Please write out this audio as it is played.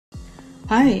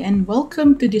Hi and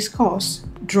welcome to this course,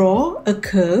 Draw a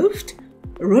Curved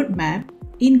Roadmap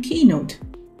in Keynote.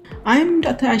 I'm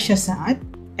Dr. Aisha Saad,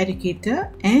 educator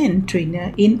and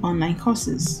trainer in online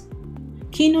courses.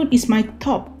 Keynote is my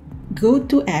top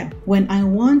go-to app when I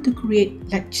want to create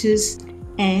lectures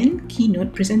and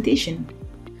keynote presentation.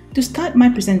 To start my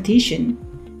presentation,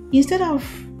 instead of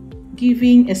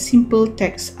giving a simple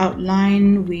text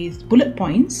outline with bullet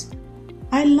points,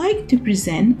 I like to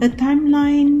present a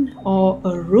timeline or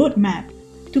a roadmap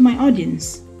to my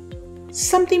audience.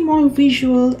 Something more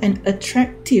visual and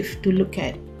attractive to look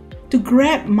at, to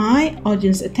grab my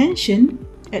audience attention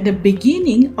at the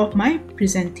beginning of my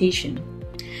presentation.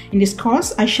 In this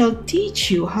course, I shall teach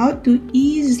you how to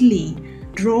easily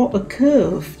draw a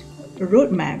curved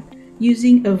roadmap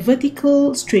using a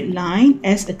vertical straight line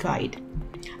as a guide.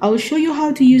 I will show you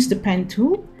how to use the pen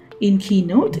tool in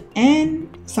Keynote and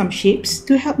some shapes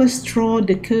to help us draw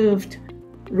the curved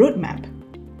roadmap.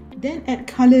 Then add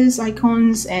colors,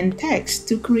 icons, and text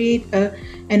to create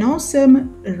an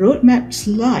awesome roadmap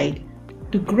slide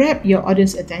to grab your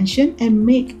audience attention and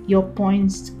make your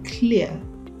points clear.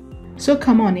 So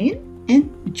come on in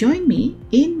and join me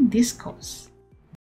in this course.